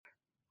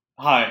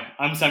Hi,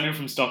 I'm Samuel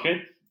from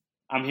Stockhead.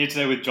 I'm here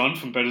today with Jon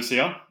from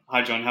Boadicea.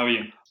 Hi, Jon, how are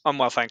you? I'm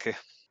well, thank you.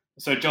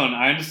 So, Jon,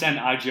 I understand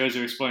IGOs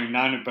are exploring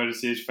 9 of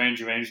Boadicea's Range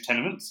Range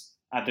tenements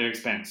at their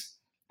expense,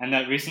 and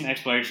that recent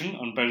exploration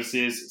on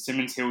Boadicea's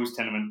Simmons Hills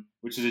tenement,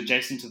 which is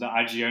adjacent to the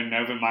IGO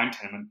Nova Mine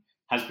tenement,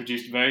 has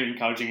produced very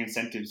encouraging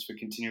incentives for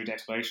continued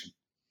exploration.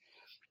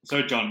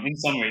 So, Jon, in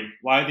summary,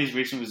 why are these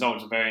recent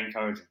results very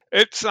encouraging?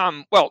 It's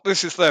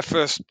this is their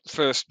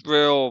first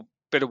real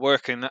bit of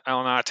work on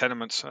our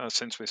tenements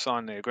since we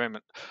signed the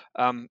agreement,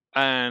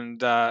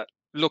 and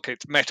look,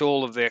 it's met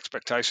all of the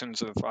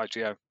expectations of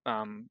IGO.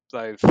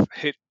 They've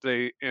hit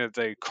the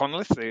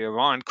chronolith, the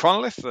Orion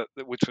chronolith,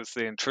 which was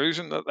the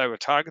intrusion that they were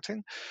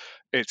targeting.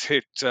 It's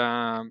hit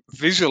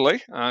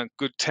visually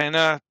good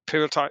tenor,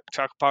 pyrrhotite,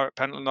 chalcopyrite,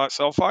 pentlandite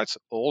sulfides,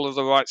 all of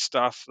the right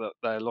stuff that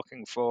they're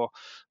looking for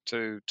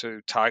to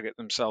target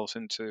themselves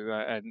into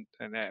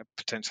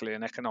potentially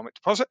an economic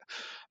deposit.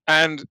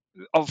 And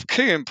of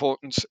key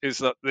importance is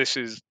that this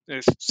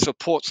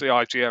supports the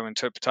IGO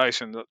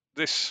interpretation that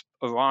this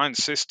Orion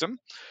system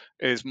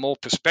is more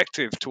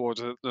perspective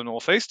towards the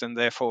northeast and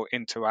therefore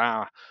into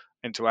our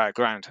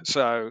ground.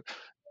 So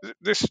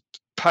this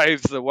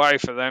paves the way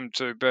for them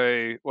to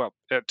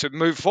to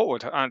move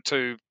forward and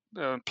to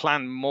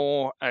plan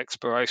more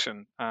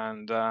exploration,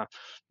 and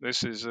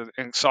this is an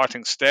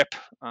exciting step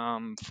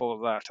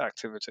for that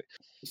activity.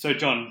 So,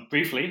 Jon,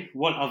 briefly,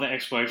 what other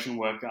exploration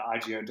work are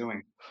IGO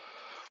doing?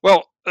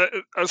 Well,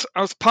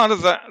 as part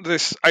of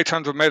this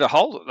 800-meter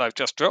hole that they've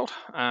just drilled,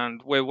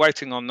 and we're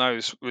waiting on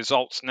those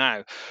results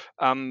now.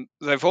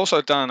 They've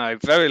also done a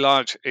very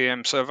large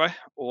EM survey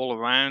all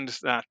around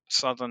that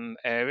southern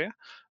area.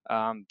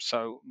 At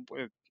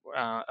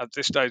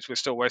this stage, we're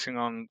still waiting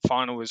on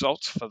final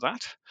results for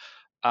that.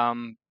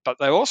 But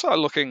they've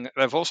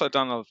also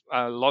done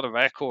a lot of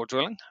air core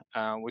drilling,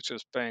 which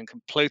is being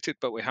completed,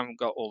 but we haven't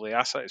got all the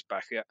assays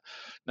back yet.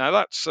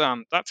 Now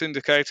that's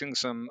indicating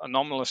some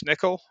anomalous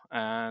nickel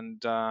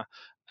and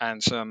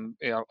some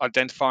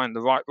identifying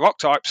the right rock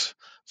types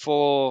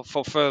for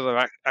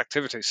further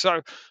activity.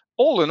 So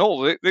all in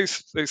all,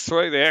 these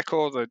three, the air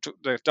core,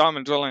 the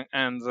diamond drilling,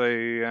 and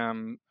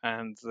the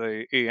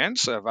EN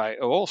survey,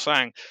 are all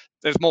saying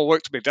there's more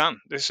work to be done.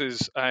 This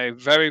is a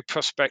very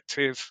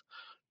prospective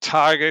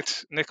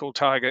nickel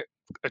target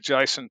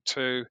adjacent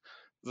to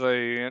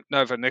the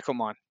Nova nickel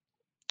mine.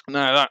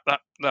 Now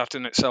that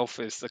in itself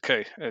is the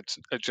key. It's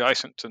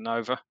adjacent to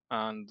Nova,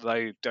 and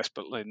they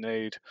desperately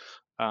need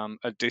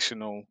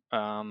additional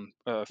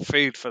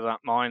feed for that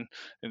mine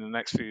in the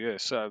next few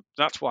years. So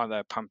that's why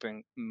they're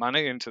pumping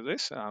money into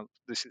this.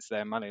 This is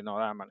their money,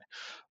 not our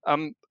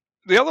money.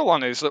 The other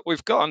one is that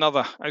we've got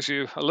another, as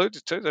you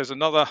alluded to, there's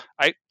another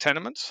 8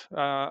 tenements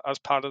as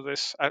part of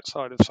this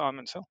outside of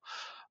Simon's Hill.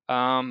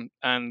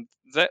 And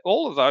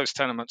all of those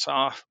tenements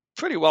are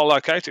pretty well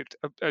located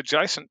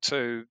adjacent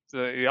to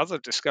the other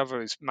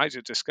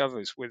major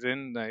discoveries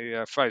within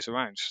the Fraser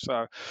Range.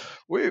 So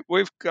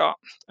we've got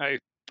a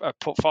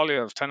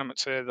portfolio of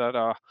tenements here that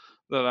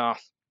are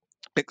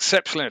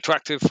exceptionally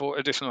attractive for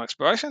additional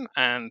exploration,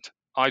 and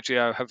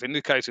IGO have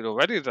indicated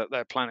already that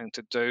they're planning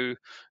to do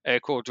air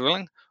core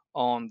drilling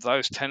on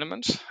those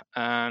tenements.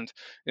 And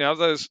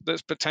there's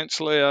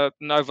potentially a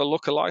Nova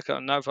lookalike,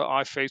 a Nova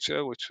eye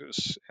feature, which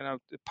was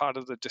part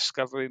of the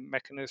discovery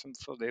mechanism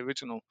for the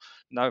original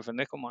Nova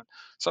nickel mine.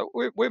 So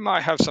we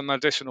might have some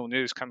additional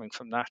news coming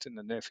from that in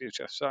the near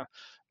future. So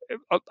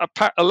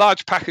a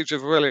large package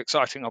of really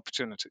exciting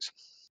opportunities.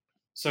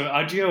 So,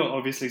 IGO are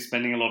obviously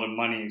spending a lot of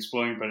money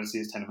exploring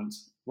Boadicea's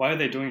tenements. Why are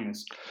they doing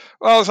this?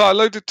 Well, as I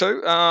alluded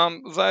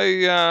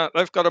to,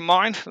 they've got a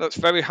mine that's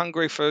very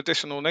hungry for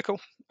additional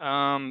nickel.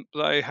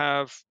 They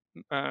have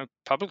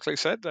publicly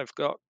said they've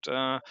got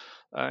a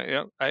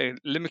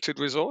limited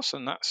resource,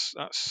 and that's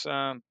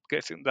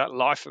getting that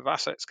life of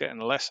assets getting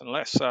less and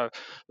less. So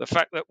the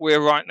fact that we're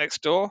right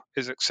next door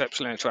is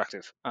exceptionally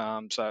attractive.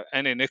 So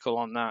any nickel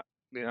on that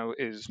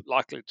is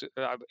likely to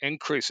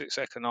increase its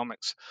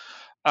economics.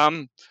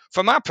 From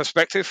our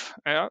perspective,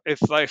 if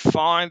they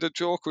find a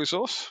JORC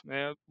resource,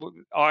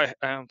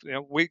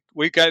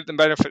 we gave them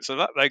benefits of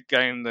that. They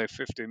gain the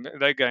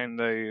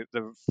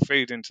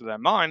feed into their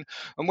mine,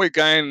 and we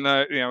gain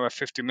a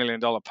 $50 million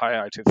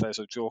payout if there's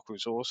a JORC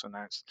resource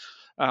announced.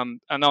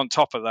 And on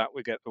top of that,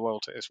 we get the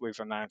royalties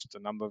we've announced a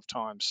number of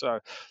times.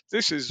 So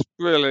this is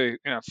really,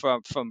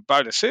 from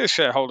Boadicea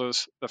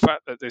shareholders, the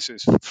fact that this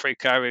is free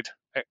carried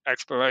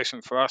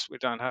exploration for us. We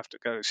don't have to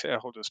go to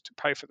shareholders to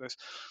pay for this,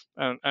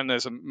 and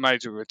there's a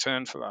major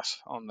return for us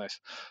on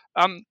this.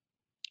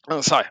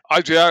 As I say,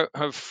 IGO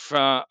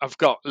have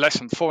got less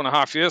than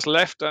 4.5 years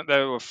left.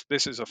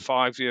 This is a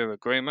 5-year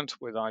agreement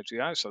with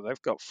IGO, so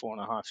they've got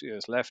 4.5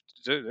 years left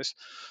to do this.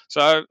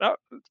 So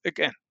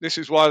again, this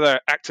is why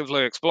they're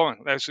actively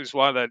exploring. This is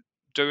why they're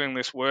doing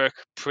this work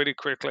pretty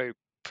quickly,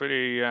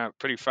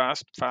 pretty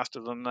fast, faster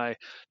than they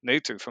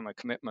need to from a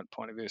commitment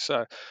point of view.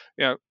 So,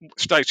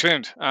 stay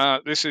tuned.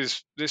 This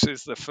is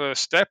the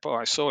first step.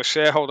 I saw a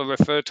shareholder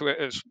refer to it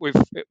as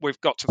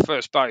we've got to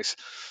first base.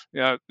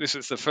 This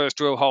is the first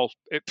drill hole.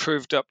 It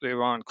proved up the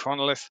Orion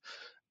chronolith.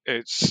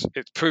 it's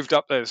proved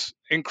up there's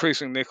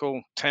increasing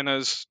nickel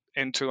tenors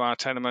into our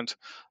tenement.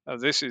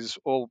 This is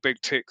all big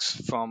ticks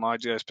from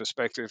IGO's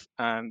perspective,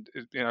 and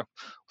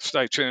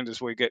stay tuned as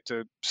we get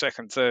to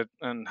second, third,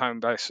 and home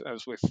base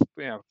as we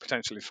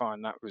potentially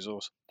find that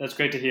resource. That's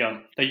great to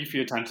hear. Thank you for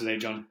your time today,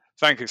 Jon.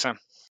 Thank you, Sam.